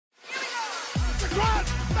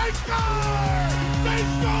They score! They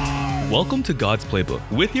score! Welcome to God's Playbook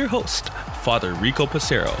with your host, Father Rico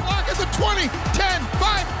Passero. Lock at the 20, 10,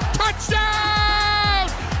 5, touchdown!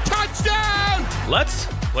 Touchdown! Let's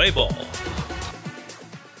play ball.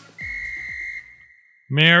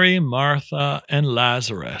 Mary, Martha, and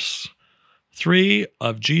Lazarus, three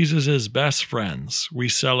of Jesus' best friends we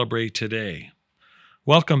celebrate today.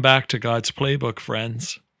 Welcome back to God's Playbook,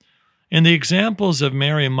 friends. In the examples of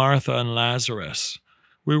Mary, Martha, and Lazarus,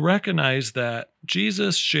 we recognize that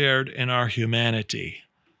Jesus shared in our humanity.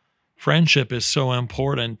 Friendship is so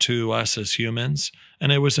important to us as humans,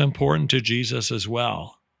 and it was important to Jesus as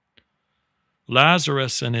well.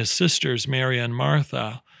 Lazarus and his sisters, Mary and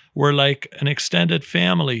Martha, were like an extended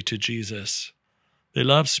family to Jesus. They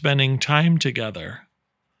loved spending time together.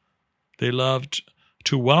 They loved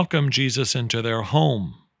to welcome Jesus into their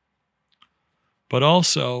home. But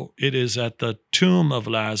also, it is at the tomb of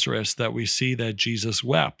Lazarus that we see that Jesus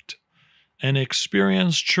wept and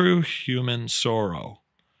experienced true human sorrow.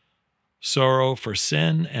 Sorrow for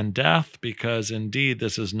sin and death, because indeed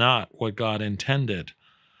this is not what God intended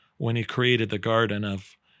when he created the Garden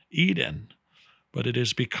of Eden. But it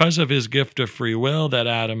is because of his gift of free will that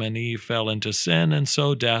Adam and Eve fell into sin, and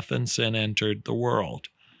so death and sin entered the world.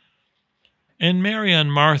 In Mary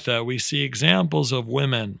and Martha, we see examples of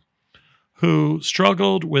women who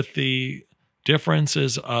struggled with the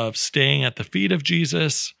differences of staying at the feet of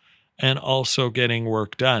Jesus and also getting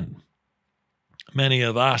work done. Many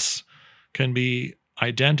of us can be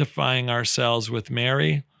identifying ourselves with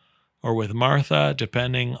Mary or with Martha,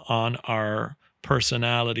 depending on our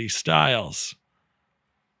personality styles.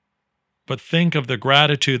 But think of the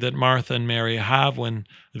gratitude that Martha and Mary have when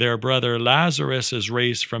their brother Lazarus is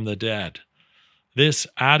raised from the dead. This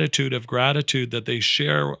attitude of gratitude that they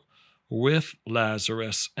share with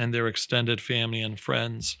Lazarus and their extended family and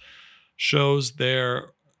friends shows their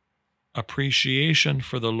appreciation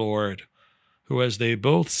for the Lord, who, as they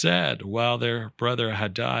both said while their brother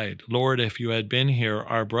had died, "Lord, if you had been here,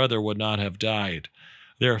 our brother would not have died."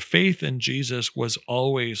 Their faith in Jesus was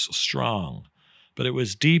always strong, but it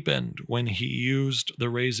was deepened when he used the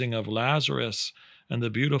raising of Lazarus and the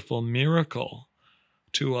beautiful miracle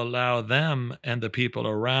to allow them and the people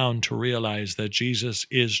around to realize that Jesus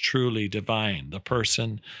is truly divine, the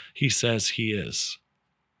person he says he is.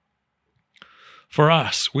 For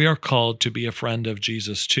us, we are called to be a friend of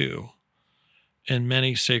Jesus too. In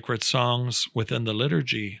many sacred songs within the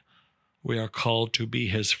liturgy, we are called to be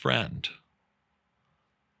his friend.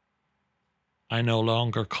 I no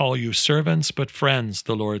longer call you servants, but friends,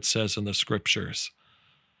 the Lord says in the scriptures.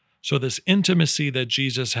 So this intimacy that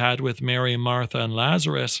Jesus had with Mary, Martha, and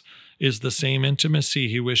Lazarus is the same intimacy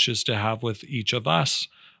he wishes to have with each of us,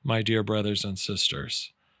 my dear brothers and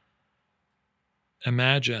sisters.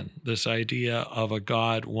 Imagine this idea of a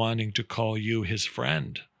God wanting to call you his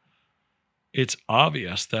friend. It's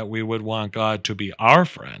obvious that we would want God to be our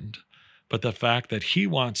friend, but the fact that he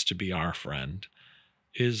wants to be our friend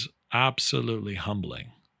is absolutely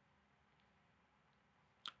humbling.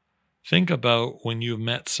 Think about when you've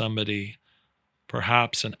met somebody,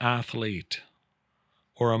 perhaps an athlete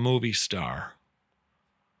or a movie star,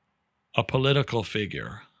 a political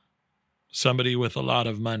figure, somebody with a lot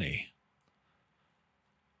of money.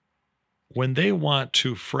 When they want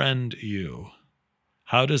to friend you,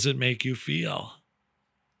 how does it make you feel?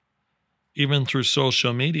 Even through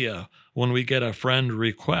social media, when we get a friend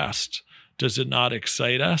request, does it not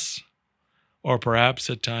excite us? Or perhaps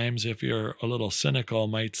at times, if you're a little cynical,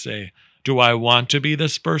 might say, do I want to be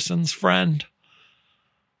this person's friend?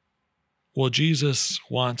 Well, Jesus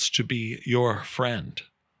wants to be your friend.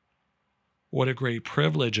 What a great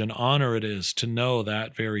privilege and honor it is to know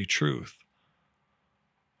that very truth.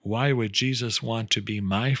 Why would Jesus want to be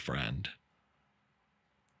my friend?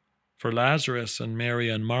 For Lazarus and Mary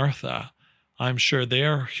and Martha, I'm sure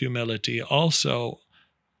their humility also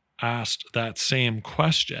asked that same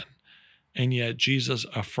question. And yet Jesus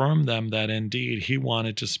affirmed them that indeed he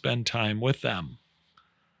wanted to spend time with them.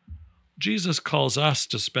 Jesus calls us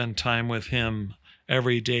to spend time with him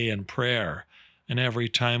every day in prayer and every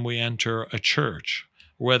time we enter a church,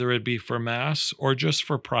 whether it be for Mass or just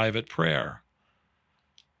for private prayer.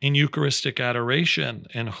 In Eucharistic adoration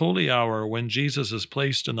and Holy Hour, when Jesus is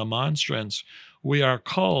placed in the monstrance, we are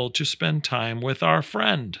called to spend time with our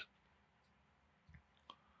friend.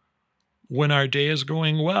 When our day is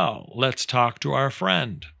going well, let's talk to our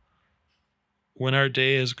friend. When our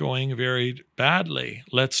day is going very badly,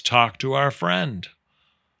 let's talk to our friend.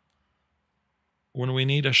 When we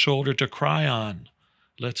need a shoulder to cry on,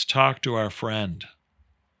 let's talk to our friend.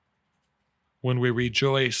 When we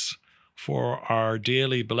rejoice for our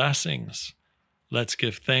daily blessings, Let's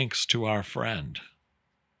give thanks to our friend.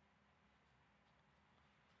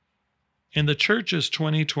 In the Church's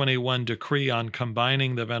 2021 decree on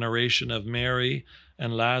combining the veneration of Mary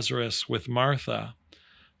and Lazarus with Martha,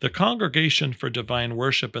 the Congregation for Divine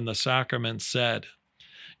Worship in the Sacraments said,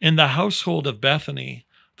 "In the household of Bethany,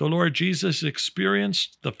 the Lord Jesus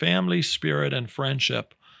experienced the family spirit and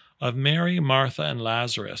friendship of Mary, Martha, and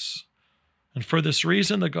Lazarus. And for this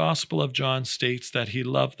reason, the Gospel of John states that he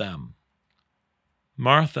loved them.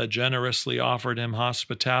 Martha generously offered him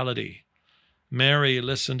hospitality. Mary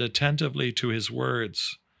listened attentively to his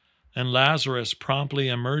words, and Lazarus promptly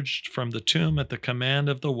emerged from the tomb at the command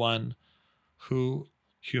of the one who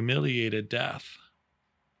humiliated death."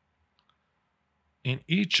 In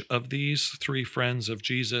each of these three friends of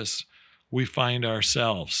Jesus, we find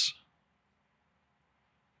ourselves.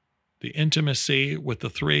 The intimacy with the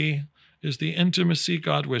three is the intimacy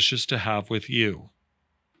God wishes to have with you.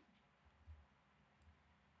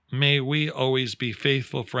 May we always be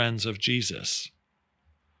faithful friends of Jesus,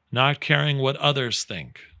 not caring what others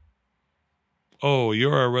think. "Oh,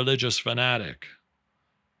 you're a religious fanatic.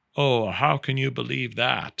 Oh, how can you believe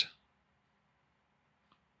that?"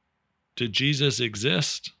 Did Jesus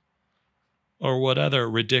exist? Or what other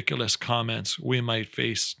ridiculous comments we might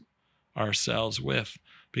face ourselves with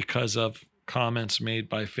because of comments made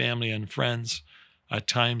by family and friends. At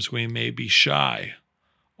times we may be shy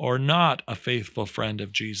or not a faithful friend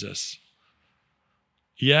of Jesus.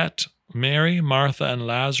 Yet Mary, Martha, and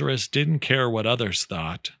Lazarus didn't care what others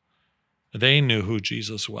thought. They knew who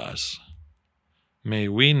Jesus was. May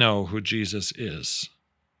we know who Jesus is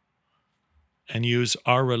and use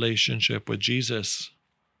our relationship with Jesus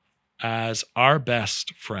as our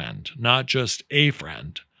best friend, not just a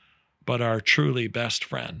friend, but our truly best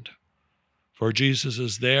friend. For Jesus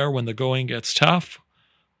is there when the going gets tough.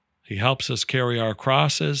 He helps us carry our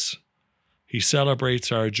crosses. He celebrates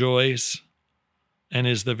our joys and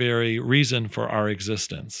is the very reason for our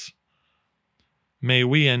existence. May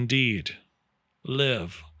we indeed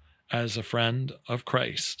live as a friend of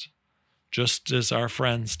Christ, just as our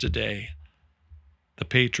friends today, the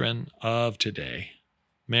patron of today,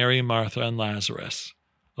 Mary, Martha, and Lazarus,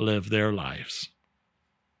 live their lives.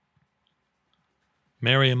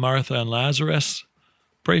 Mary, Martha, and Lazarus,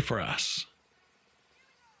 pray for us.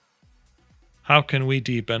 How can we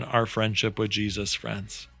deepen our friendship with Jesus,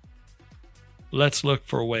 friends? Let's look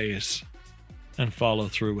for ways and follow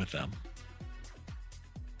through with them.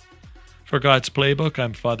 For God's Playbook,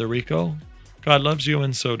 I'm Father Rico. God loves you,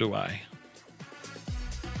 and so do I.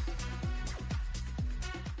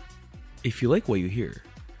 If you like what you hear,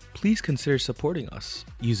 please consider supporting us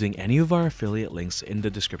using any of our affiliate links in the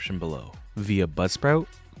description below via Buzzsprout,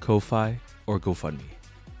 Ko-Fi, or GoFundMe.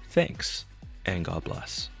 Thanks, and God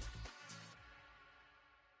bless.